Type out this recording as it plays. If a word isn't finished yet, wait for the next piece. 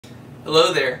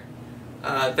Hello there.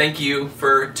 Thank you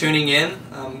for tuning in.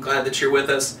 I'm glad that you're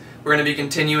with us. We're going to be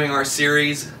continuing our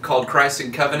series called Christ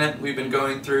and Covenant. We've been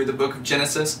going through the book of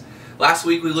Genesis. Last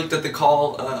week we looked at the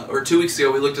call, or 2 weeks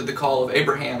ago we looked at the call of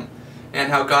Abraham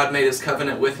and how God made his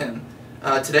covenant with him.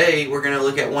 Today we're going to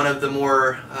look at one of the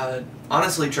more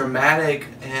honestly dramatic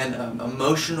and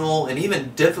emotional and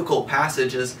even difficult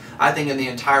passages I think in the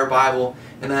entire Bible,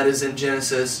 and that is in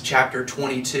Genesis chapter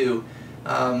 22.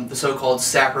 The so-called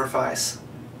sacrifice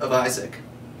of Isaac.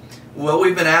 What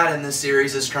we've been at in this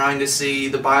series is trying to see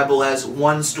the Bible as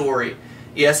one story.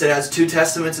 Yes, it has 2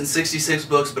 testaments and 66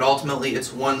 books, but ultimately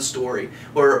it's one story.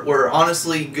 We're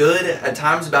honestly good at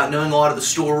times about knowing a lot of the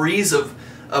stories of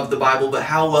the Bible, but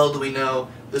how well do we know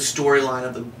the storyline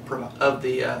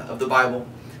of the Bible?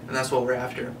 And that's what we're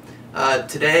after.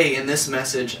 Today in this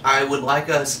message, I would like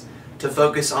us to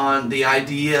focus on the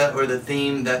idea or the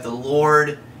theme that the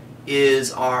Lord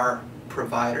is our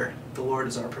provider. The Lord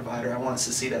is our provider. I want us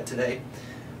to see that today.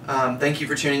 Thank you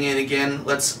for tuning in again.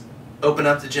 Let's open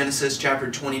up to Genesis chapter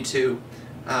 22,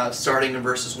 starting in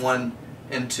verses 1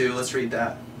 and 2. Let's read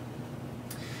that.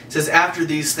 It says, "After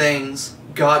these things,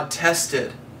 God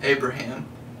tested Abraham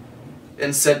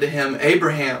and said to him,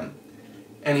 'Abraham.'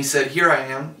 And he said, 'Here I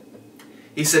am.'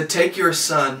 He said, 'Take your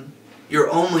son, your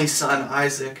only son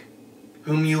Isaac,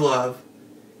 whom you love,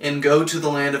 and go to the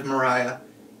land of Moriah,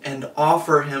 and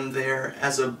offer him there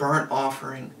as a burnt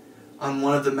offering on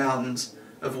one of the mountains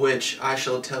of which I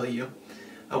shall tell you.'"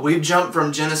 We've jumped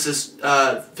from Genesis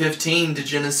 15 to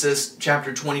Genesis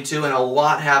chapter 22, and a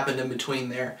lot happened in between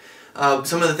there.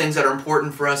 Some of the things that are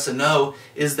important for us to know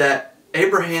is that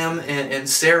Abraham and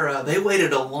Sarah, they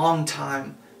waited a long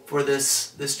time for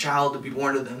this child to be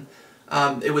born to them.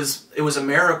 It was a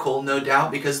miracle, no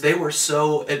doubt, because they were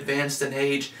so advanced in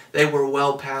age. They were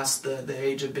well past the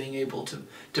age of being able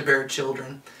to bear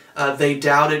children. They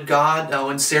doubted God.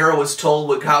 When Sarah was told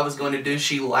what God was going to do,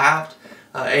 she laughed.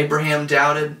 Abraham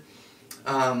doubted.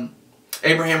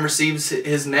 Abraham receives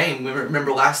his name.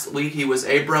 Remember last week he was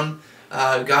Abram.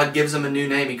 God gives him a new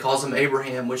name. He calls him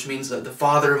Abraham, which means the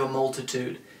father of a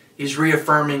multitude. He's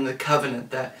reaffirming the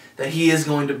covenant that he is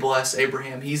going to bless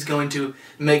Abraham. He's going to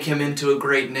make him into a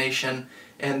great nation,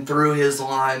 and through his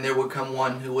line there would come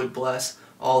one who would bless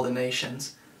all the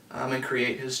nations and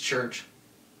create his church.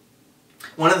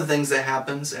 One of the things that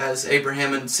happens as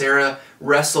Abraham and Sarah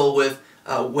wrestle with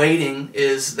waiting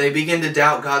is they begin to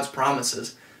doubt God's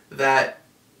promises that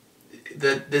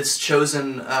this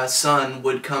chosen son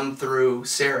would come through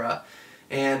Sarah.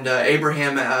 And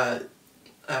Abraham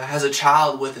has a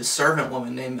child with his servant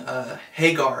woman named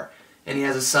Hagar, and he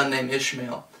has a son named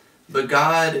Ishmael. But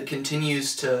God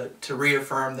continues to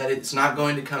reaffirm that it's not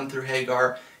going to come through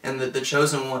Hagar, and that the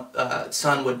chosen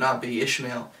son would not be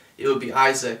Ishmael. It would be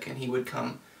Isaac, and he would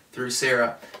come through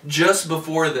Sarah. Just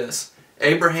before this,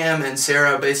 Abraham and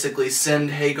Sarah basically send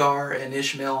Hagar and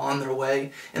Ishmael on their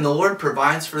way, and the Lord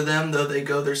provides for them, though they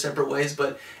go their separate ways.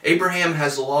 But Abraham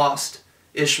has lost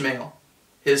Ishmael,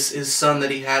 his son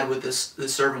that he had with this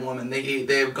servant woman. They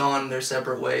have gone their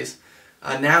separate ways.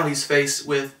 Now he's faced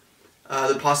with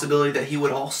the possibility that he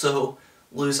would also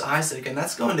lose Isaac, and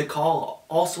that's going to call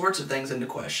all sorts of things into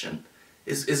question.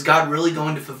 Is God really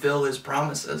going to fulfill his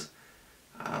promises?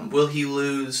 Will he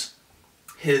lose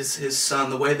his son?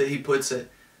 The way that he puts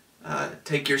it,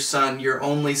 take your son, your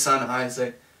only son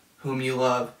Isaac, whom you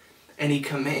love. And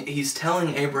he's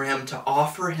telling Abraham to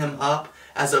offer him up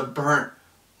as a burnt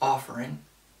offering.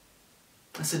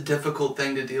 That's a difficult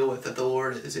thing to deal with, that the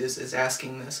Lord is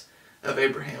asking this of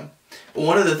Abraham. But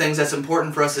one of the things that's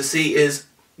important for us to see is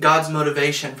God's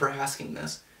motivation for asking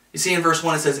this. You see in verse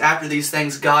 1 it says, "After these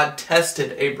things God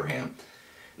tested Abraham."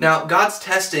 Now God's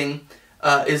testing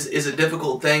is a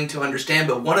difficult thing to understand,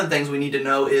 but one of the things we need to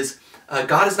know is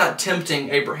God is not tempting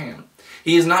Abraham.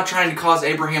 He is not trying to cause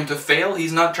Abraham to fail.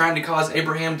 He's not trying to cause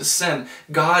Abraham to sin.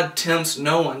 God tempts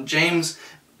no one. James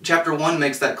chapter 1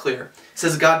 makes that clear. It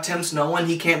says God tempts no one.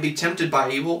 He can't be tempted by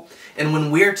evil. And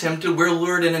when we're tempted, we're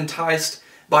lured and enticed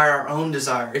by our own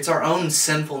desire. It's our own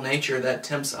sinful nature that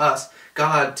tempts us.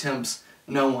 God tempts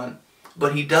no one.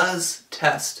 But he does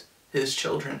test his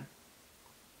children.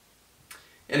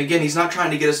 And again, he's not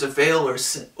trying to get us to fail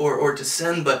or to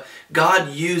sin, but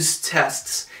God used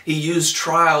tests. He used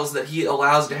trials that he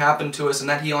allows to happen to us, and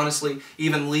that he honestly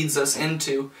even leads us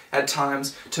into at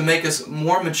times to make us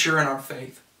more mature in our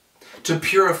faith, to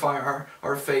purify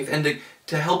our faith, and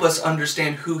to help us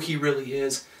understand who he really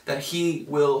is, that he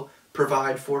will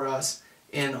provide for us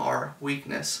in our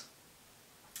weakness.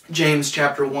 James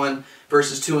chapter 1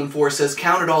 verses 2 and 4 says,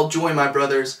 "Count it all joy, my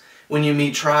brothers, when you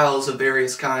meet trials of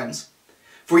various kinds.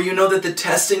 For you know that the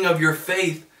testing of your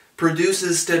faith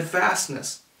produces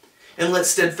steadfastness. And let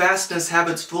steadfastness have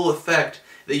its full effect,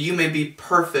 that you may be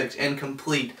perfect and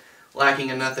complete, lacking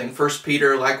in nothing. 1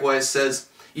 Peter likewise says,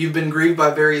 you've been grieved by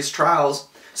various trials,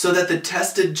 so that the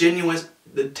tested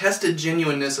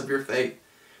genuineness of your faith,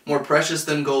 more precious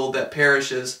than gold that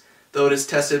perishes, though it is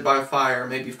tested by fire,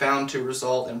 may be found to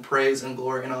result in praise and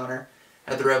glory and honor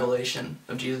at the revelation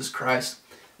of Jesus Christ.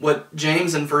 What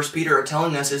James and 1 Peter are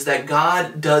telling us is that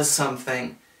God does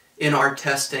something in our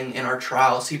testing, in our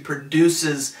trials. He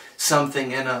produces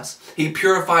something in us. He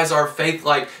purifies our faith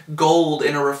like gold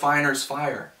in a refiner's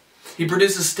fire. He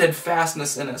produces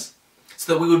steadfastness in us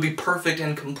so that we would be perfect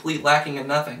and complete, lacking in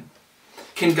nothing.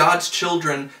 Can God's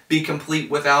children be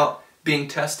complete without being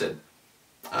tested?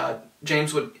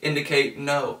 James would indicate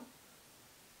no.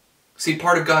 See,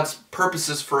 part of God's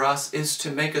purposes for us is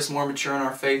to make us more mature in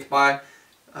our faith by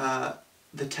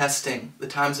the testing, the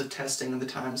times of testing and the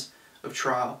times of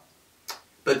trial.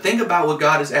 But think about what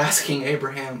God is asking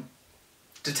Abraham,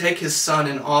 to take his son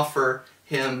and offer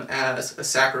him as a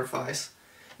sacrifice.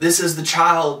 This is the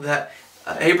child that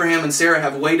Abraham and Sarah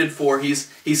have waited for.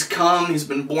 He's come, he's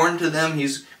been born to them,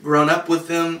 he's grown up with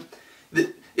them.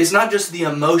 It's not just the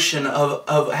emotion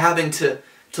of having to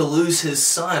lose his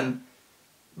son,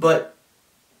 but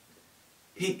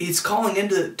he's calling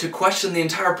into to question the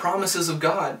entire promises of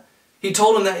God. He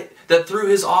told him that through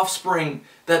his offspring,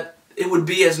 that it would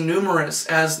be as numerous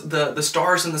as the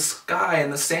stars in the sky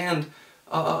and the sand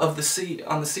of the sea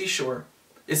on the seashore.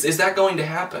 Is that going to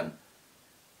happen?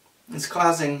 It's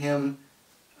causing him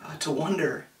to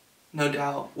wonder, no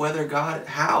doubt,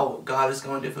 how God is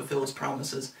going to fulfill his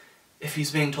promises if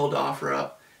he's being told to offer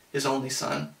up his only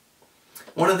son.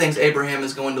 One of the things Abraham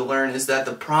is going to learn is that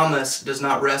the promise does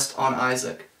not rest on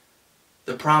Isaac.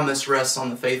 The promise rests on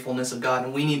the faithfulness of God,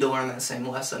 and we need to learn that same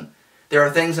lesson. There are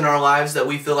things in our lives that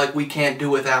we feel like we can't do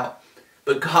without,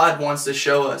 but God wants to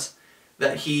show us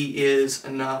that He is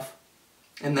enough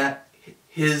and that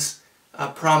His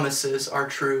promises are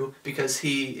true because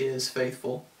He is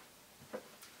faithful.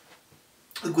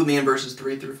 Look with me in verses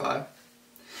 3 through 5.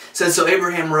 It says, "So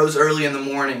Abraham rose early in the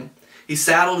morning. He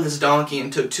saddled his donkey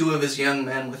and took 2 of his young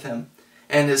men with him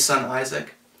and his son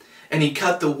Isaac. And he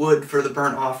cut the wood for the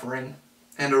burnt offering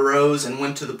and arose and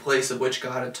went to the place of which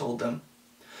God had told them.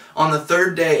 On the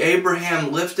 3rd day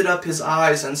Abraham lifted up his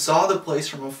eyes and saw the place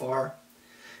from afar.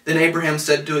 Then Abraham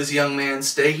said to his young man,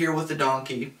 'Stay here with the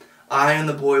donkey. I and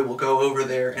the boy will go over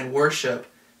there and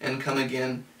worship and come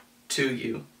again to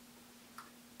you.'"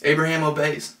 Abraham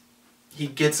obeys. He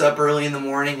gets up early in the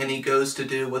morning and he goes to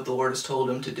do what the Lord has told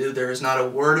him to do. There is not a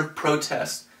word of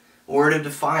protest, a word of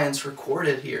defiance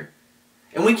recorded here.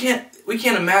 And we can't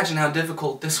imagine how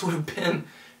difficult this would have been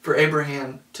for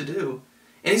Abraham to do.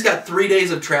 And he's got 3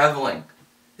 days of traveling.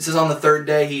 It says on the 3rd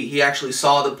day he actually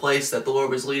saw the place that the Lord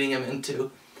was leading him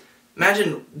into.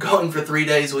 Imagine going for 3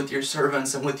 days with your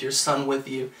servants and with your son with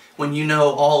you when you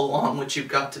know all along what you've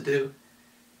got to do.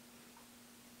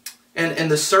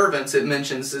 And the servants, it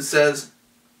mentions, it says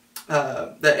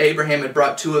that Abraham had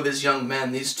brought 2 of his young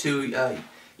men. These 2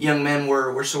 young men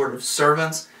were sort of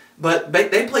servants, but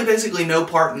they play basically no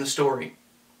part in the story.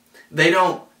 They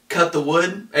don't cut the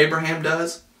wood, Abraham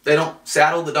does. They don't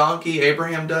saddle the donkey,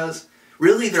 Abraham does.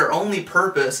 Really, their only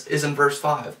purpose is in verse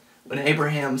 5, when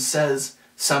Abraham says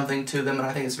something to them, and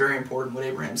I think it's very important what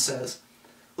Abraham says.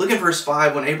 Look at verse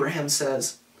 5 when Abraham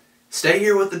says, "Stay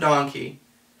here with the donkey.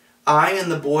 I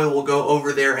and the boy will go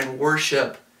over there and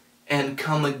worship and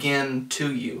come again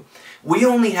to you." We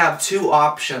only have 2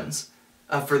 options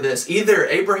for this. Either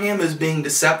Abraham is being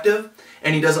deceptive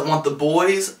and he doesn't want the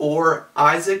boys or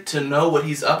Isaac to know what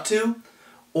he's up to,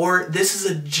 or this is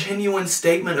a genuine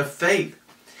statement of faith.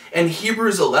 And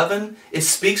Hebrews 11, it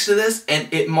speaks to this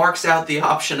and it marks out the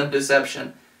option of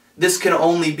deception. This can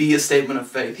only be a statement of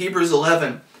faith. Hebrews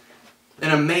 11,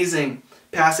 an amazing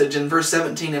passage in verse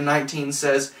 17 and 19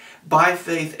 says, "By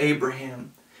faith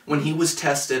Abraham, when he was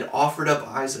tested, offered up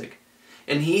Isaac.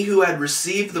 And he who had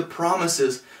received the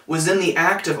promises was in the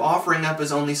act of offering up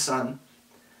his only son,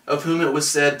 of whom it was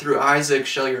said, 'Through Isaac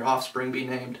shall your offspring be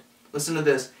named.' Listen to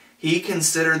this. He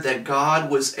considered that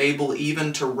God was able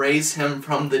even to raise him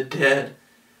from the dead,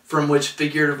 from which,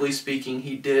 figuratively speaking,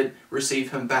 he did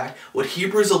receive him back." What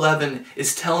Hebrews 11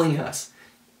 is telling us,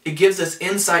 it gives us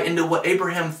insight into what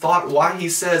Abraham thought, why he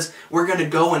says, "We're going to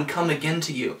go and come again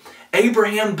to you."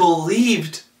 Abraham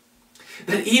believed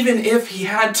that even if he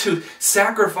had to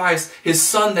sacrifice his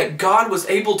son, that God was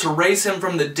able to raise him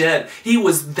from the dead. He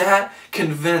was that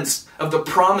convinced of the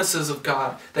promises of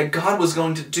God, that God was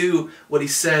going to do what he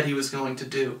said he was going to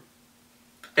do.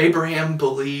 Abraham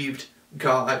believed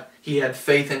God. he had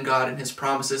faith in God and his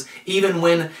promises. Even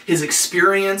when his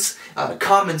experience,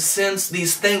 common sense,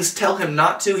 these things tell him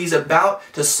not to, he's about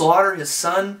to slaughter his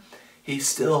son, he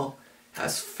still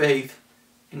has faith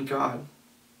in God.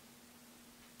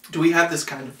 Do we have this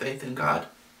kind of faith in God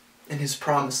and his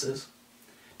promises?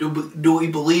 Do we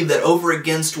believe that over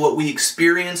against what we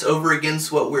experience, over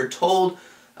against what we're told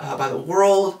by the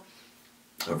world,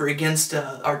 over against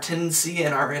our tendency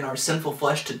and our sinful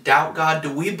flesh to doubt God,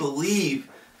 do we believe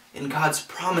in God's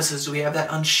promises? Do we have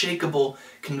that unshakable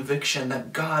conviction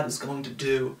that God is going to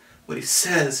do what he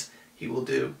says he will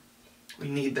do? We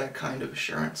need that kind of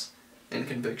assurance and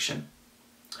conviction.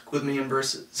 Look with me in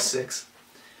verse 6.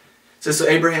 It says, so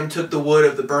Abraham took the wood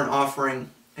of the burnt offering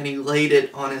and he laid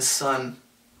it on his son,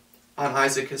 on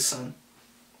Isaac his son.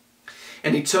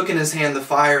 And he took in his hand the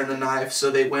fire and the knife, so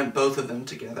they went both of them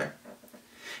together.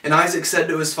 And Isaac said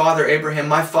to his father Abraham,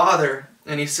 my father.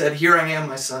 And he said, here I am,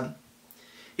 my son.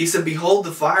 He said, behold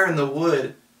the fire and the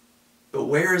wood, but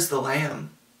where is the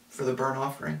lamb for the burnt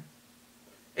offering?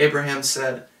 Abraham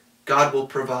said, God will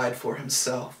provide for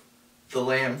himself the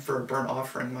lamb for a burnt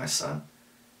offering, my son.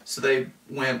 So they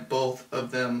went both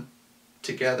of them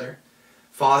together.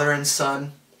 Father and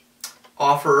son,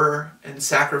 offerer and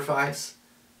sacrifice,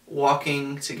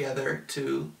 walking together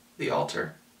to the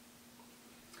altar.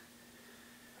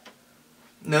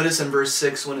 Notice in verse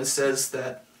 6 when it says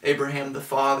that Abraham the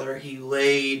father, he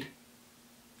laid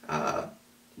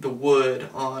the wood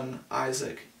on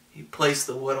Isaac. He placed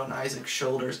the wood on Isaac's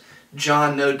shoulders.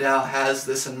 John no doubt has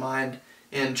this in mind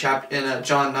in John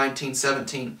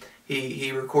 19:17.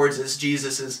 He records as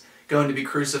Jesus is going to be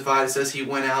crucified. It says he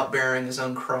went out bearing his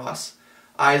own cross.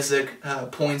 Isaac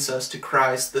points us to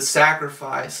Christ, the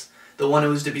sacrifice, the one who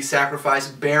was to be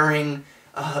sacrificed, bearing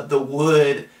the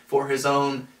wood for his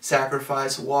own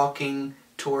sacrifice, walking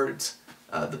towards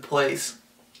the place.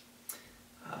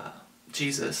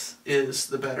 Jesus is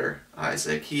the better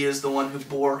Isaac. He is the one who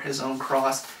bore his own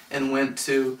cross and went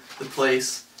to the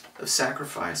place of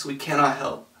sacrifice. We cannot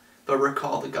help but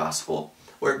recall the gospel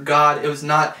where God, it was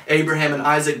not Abraham and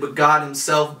Isaac, but God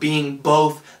himself being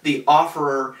both the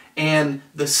offerer and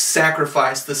the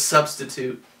sacrifice, the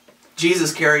substitute.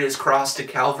 Jesus carried his cross to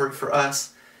Calvary for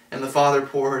us, and the Father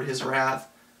poured his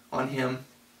wrath on him.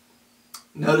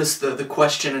 Notice the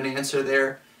question and answer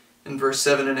there in verse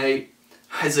 7 and 8.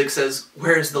 Isaac says,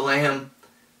 where is the lamb?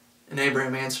 And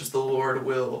Abraham answers, the Lord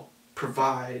will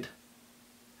provide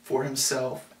for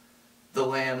himself the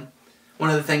lamb. One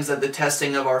of the things that the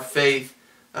testing of our faith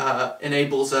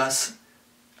enables us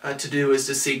to do is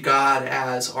to see God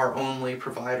as our only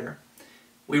provider.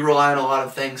 We rely on a lot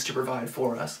of things to provide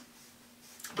for us.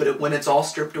 But when it's all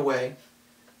stripped away,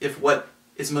 if what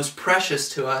is most precious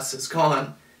to us is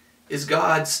gone, is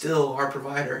God still our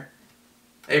provider?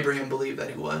 Abraham believed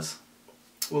that he was.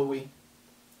 Will we?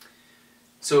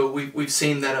 So we've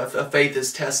seen that a faith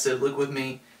is tested. Look with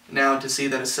me now to see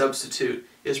that a substitute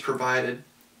is provided.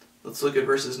 Let's look at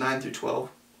verses 9 through 12.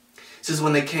 It says,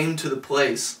 when they came to the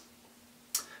place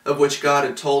of which God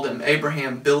had told him,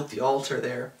 Abraham built the altar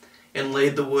there and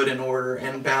laid the wood in order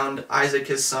and bound Isaac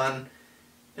his son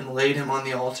and laid him on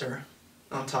the altar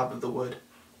on top of the wood.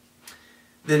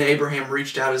 Then Abraham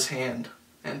reached out his hand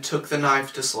and took the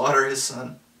knife to slaughter his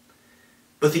son.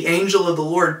 But the angel of the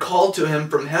Lord called to him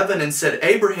from heaven and said,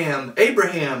 Abraham,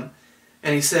 Abraham.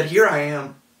 And he said, here I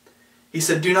am. He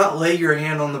said, do not lay your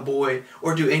hand on the boy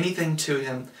or do anything to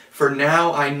him, for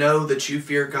now I know that you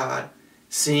fear God,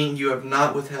 seeing you have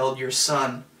not withheld your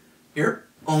son, your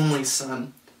only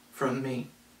son, from me.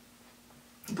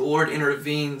 The Lord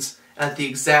intervenes at the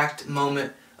exact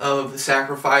moment of the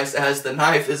sacrifice. As the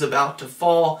knife is about to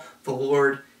fall, the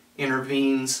Lord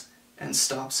intervenes and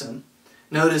stops him.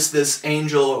 Notice this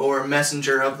angel or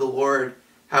messenger of the Lord,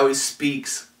 how he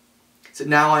speaks. He said,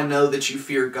 now I know that you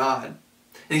fear God.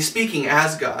 And he's speaking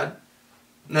as God.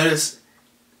 Notice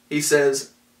he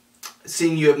says,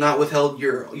 seeing you have not withheld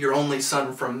your only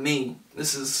son from me.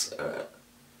 This is,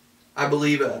 I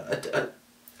believe, a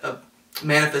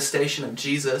manifestation of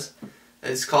Jesus.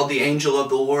 It's called the angel of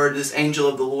the Lord. This angel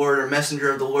of the Lord or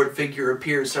messenger of the Lord figure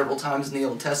appears several times in the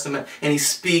Old Testament, and he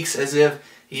speaks as if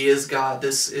he is God.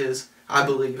 This is, I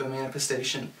believe, a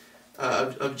manifestation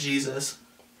of Jesus,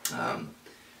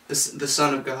 the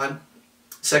Son of God,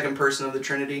 second person of the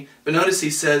Trinity. But notice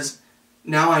he says,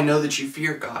 now I know that you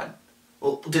fear God.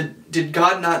 Well, did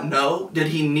God not know? Did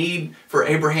he need for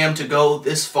Abraham to go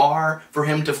this far for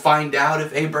him to find out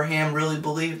if Abraham really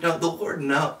believed? No, the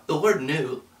Lord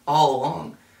knew all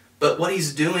along. But what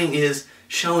he's doing is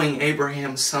showing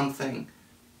Abraham something.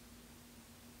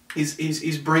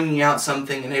 He's bringing out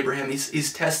something in Abraham.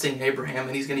 He's testing Abraham,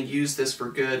 and he's going to use this for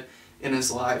good in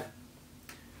his life.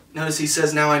 Notice he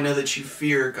says, now I know that you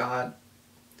fear God.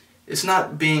 It's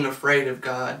not being afraid of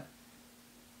God.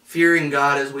 Fearing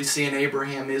God, as we see in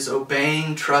Abraham, is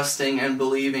obeying, trusting, and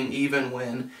believing even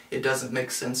when it doesn't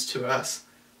make sense to us.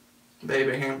 But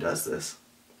Abraham does this,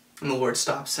 and the Lord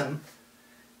stops him.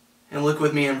 And look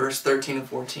with me in verse 13 and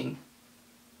 14.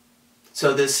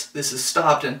 So this is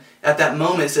stopped, and at that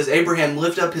moment it says, Abraham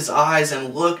lifted up his eyes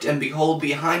and looked, and behold,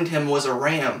 behind him was a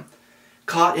ram,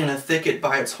 caught in a thicket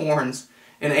by its horns.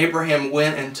 And Abraham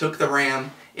went and took the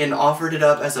ram and offered it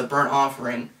up as a burnt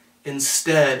offering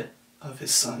instead of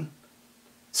his son.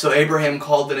 So Abraham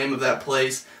called the name of that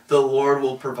place, the Lord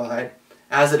will provide.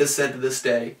 As it is said to this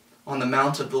day, on the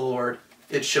mount of the Lord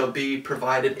it shall be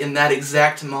provided. In that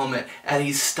exact moment, as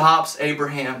he stops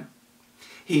Abraham,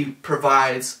 he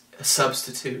provides a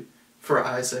substitute for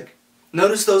Isaac.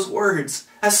 Notice those words.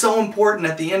 That's so important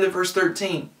at the end of verse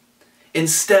 13.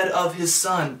 Instead of his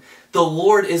son. The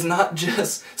Lord is not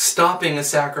just stopping a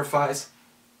sacrifice.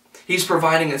 He's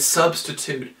providing a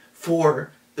substitute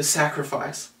for the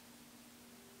sacrifice.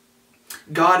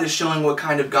 God is showing what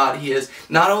kind of God he is.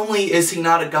 Not only is he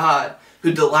not a God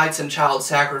who delights in child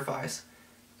sacrifice.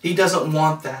 He doesn't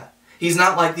want that. He's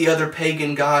not like the other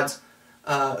pagan gods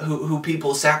who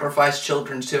people sacrifice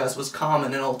children to, as was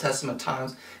common in Old Testament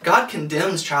times. God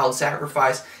condemns child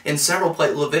sacrifice in several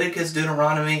places, Leviticus,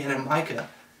 Deuteronomy, and in Micah.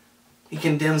 He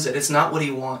condemns it. It's not what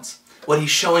he wants. What he's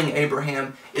showing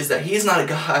Abraham is that he's not a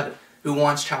God who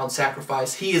wants child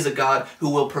sacrifice. He is a God who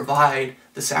will provide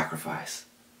the sacrifice,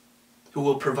 who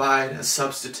will provide a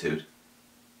substitute.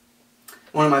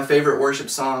 One of my favorite worship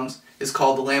songs is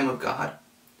called The Lamb of God.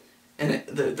 And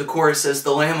the chorus says,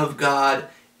 the Lamb of God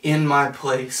in my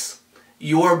place,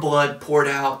 your blood poured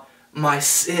out, my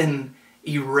sin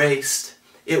erased.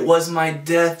 It was my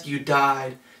death you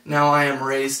died, now I am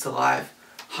raised to life.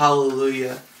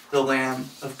 Hallelujah, the Lamb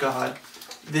of God.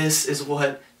 This is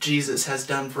what Jesus has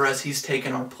done for us. He's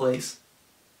taken our place.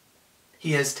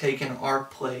 He has taken our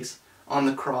place on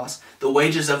the cross. The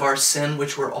wages of our sin,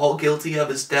 which we're all guilty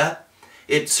of, is death.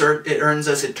 It earns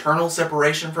us eternal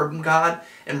separation from God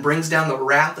and brings down the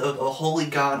wrath of a holy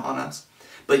God on us.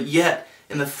 But yet,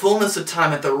 in the fullness of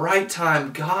time, at the right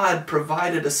time, God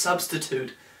provided a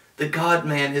substitute, the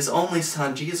God-man, his only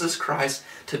Son, Jesus Christ,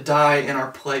 to die in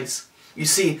our place. You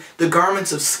see, the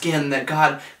garments of skin that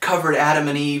God covered Adam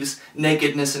and Eve's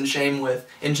nakedness and shame with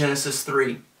in Genesis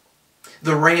 3.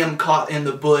 The ram caught in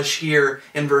the bush here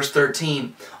in verse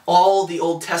 13. All the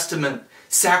Old Testament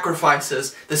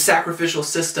sacrifices, the sacrificial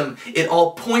system, it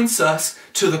all points us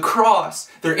to the cross.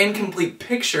 They're incomplete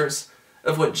pictures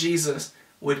of what Jesus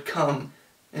would come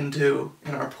and do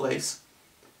in our place.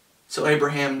 So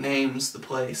Abraham names the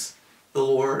place, the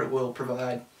Lord will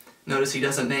provide. Notice he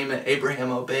doesn't name it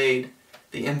Abraham obeyed.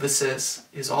 The emphasis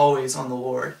is always on the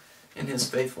Lord and his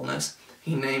faithfulness.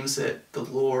 He names it the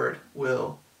Lord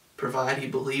will provide. He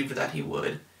believed that he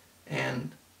would,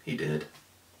 and he did.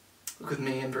 Look with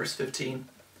me in verse 15.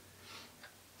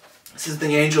 It says,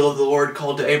 the angel of the Lord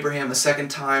called to Abraham a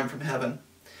second time from heaven,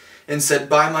 and said,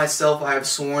 by myself I have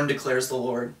sworn, declares the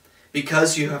Lord,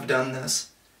 because you have done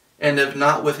this, and have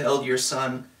not withheld your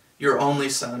son, your only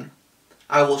son,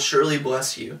 I will surely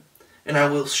bless you, and I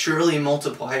will surely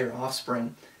multiply your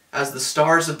offspring, as the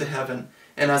stars of the heaven,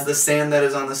 and as the sand that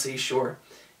is on the seashore.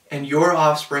 And your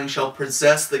offspring shall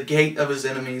possess the gate of his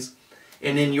enemies,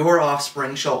 and in your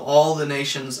offspring shall all the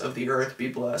nations of the earth be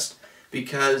blessed,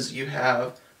 because you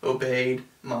have obeyed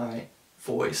my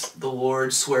voice. The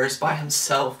Lord swears by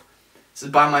himself. He says,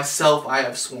 by myself I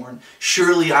have sworn.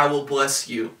 Surely I will bless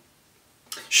you.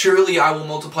 Surely I will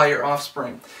multiply your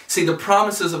offspring. See, the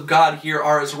promises of God here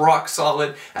are as rock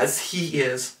solid as he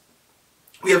is.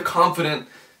 We have confidence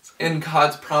in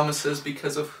God's promises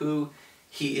because of who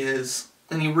he is.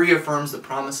 And he reaffirms the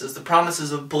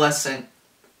promises of blessing,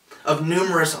 of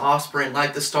numerous offspring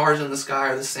like the stars in the sky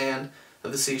or the sand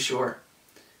of the seashore.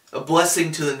 A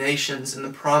blessing to the nations and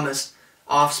the promised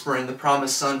offspring, the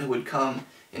promised son who would come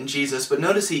in Jesus. But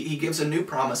notice he gives a new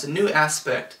promise, a new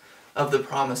aspect of the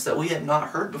promise that we had not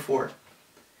heard before.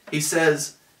 He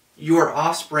says, your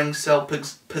offspring shall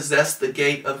possess the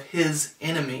gate of his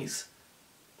enemies.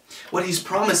 What he's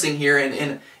promising here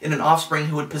in an offspring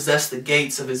who would possess the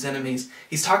gates of his enemies,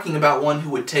 he's talking about one who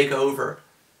would take over,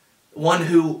 one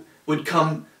who would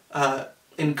come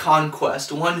in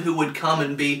conquest, one who would come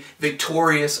and be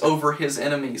victorious over his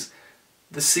enemies,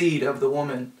 the seed of the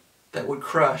woman that would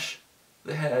crush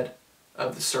the head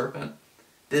of the serpent.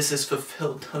 This is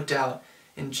fulfilled, no doubt,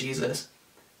 in Jesus,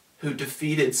 who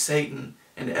defeated Satan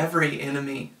and every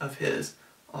enemy of his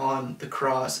on the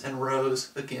cross and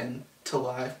rose again to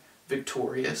life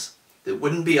victorious. It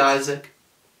wouldn't be Isaac.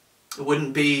 It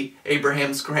wouldn't be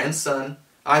Abraham's grandson,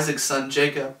 Isaac's son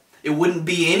Jacob. It wouldn't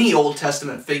be any Old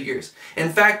Testament figures. In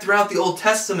fact, throughout the Old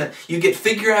Testament, you get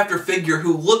figure after figure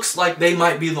who looks like they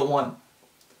might be the one.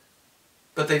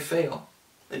 But they fail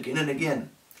again and again.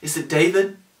 Is it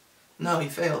David? No, he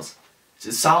fails. Is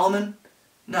it Solomon?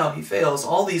 No, he fails.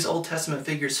 All these Old Testament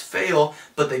figures fail,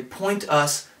 but they point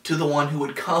us to the one who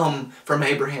would come from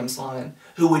Abraham's line,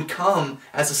 who would come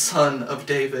as a son of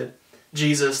David,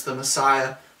 Jesus, the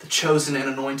Messiah, the chosen and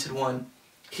anointed one.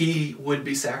 He would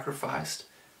be sacrificed,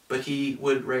 but he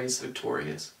would rise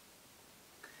victorious.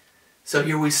 So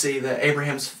here we see that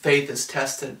Abraham's faith is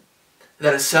tested,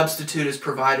 that a substitute is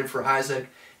provided for Isaac,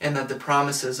 and that the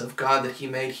promises of God that he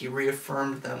made, he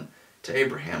reaffirmed them to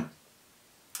Abraham.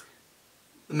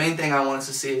 The main thing I want us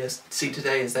to see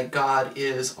today is that God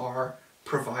is our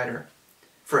provider.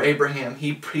 For Abraham,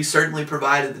 he certainly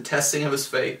provided the testing of his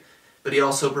faith, but he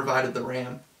also provided the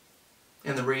ram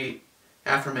and the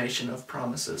reaffirmation of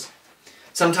promises.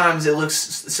 Sometimes it looks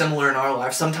similar in our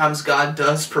life. Sometimes God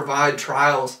does provide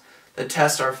trials that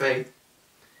test our faith,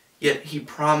 yet he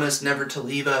promised never to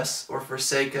leave us or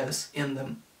forsake us in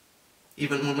them.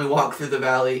 Even when we walk through the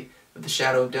valley of the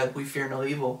shadow of death, we fear no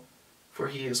evil, for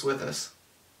he is with us.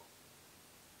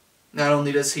 Not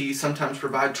only does he sometimes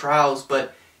provide trials,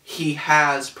 but he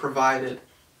has provided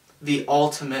the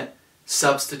ultimate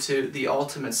substitute, the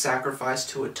ultimate sacrifice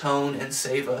to atone and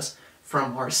save us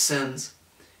from our sins.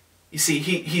 You see,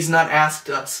 he's not asked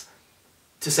us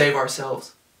to save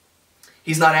ourselves.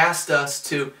 He's not asked us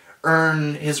to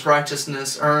earn his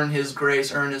righteousness, earn his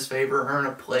grace, earn his favor, earn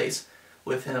a place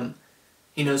with him.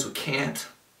 He knows we can't.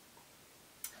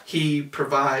 He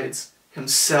provides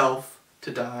himself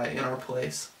to die in our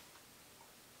place.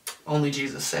 Only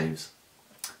Jesus saves.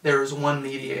 There is one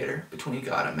mediator between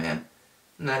God and man,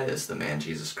 and that is the man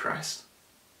Jesus Christ.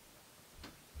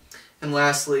 And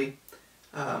lastly,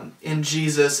 in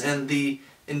Jesus and the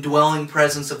indwelling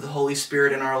presence of the Holy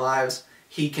Spirit in our lives,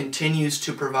 he continues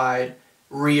to provide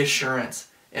reassurance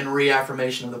and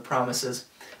reaffirmation of the promises.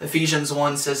 Ephesians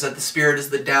 1 says that the Spirit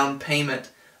is the down payment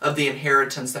of the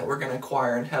inheritance that we're going to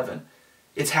acquire in heaven.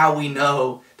 It's how we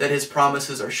know that his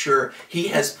promises are sure. He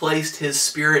has placed his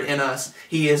Spirit in us.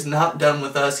 He is not done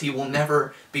with us. He will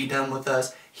never be done with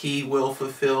us. He will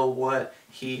fulfill what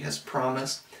he has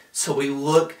promised. So we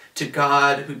look to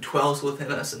God who dwells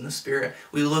within us in the Spirit.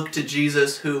 We look to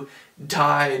Jesus who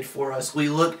died for us. We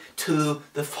look to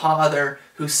the Father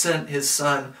who sent his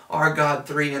Son, our God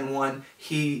 3 in 1.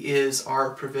 He is our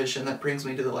provision. That brings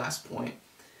me to the last point.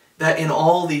 That in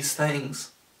all these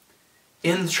things,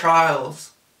 in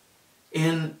trials,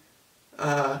 in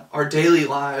our daily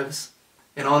lives,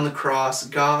 and on the cross,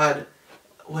 God,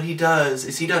 what he does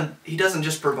is he doesn't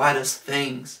just provide us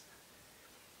things.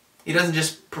 He doesn't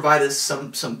just provide us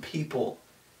some people.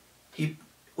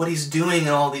 What he's doing in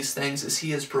all these things is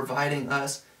he is providing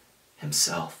us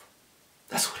himself.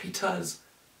 That's what he does.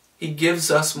 He gives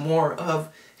us more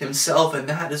of himself, and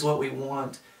that is what we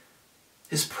want.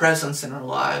 His presence in our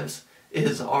lives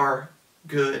is our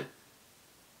good.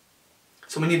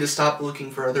 So we need to stop looking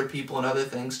for other people and other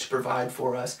things to provide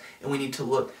for us, and we need to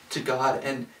look to God,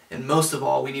 and most of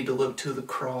all, we need to look to the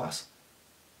cross,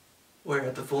 where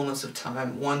at the fullness of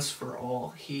time, once for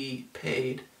all, he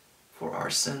paid for our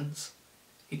sins.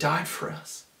 He died for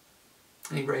us,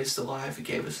 and he raised to life. He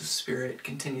gave us his Spirit,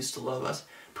 continues to love us,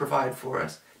 provide for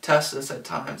us, test us at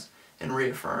times, and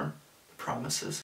reaffirm the promises.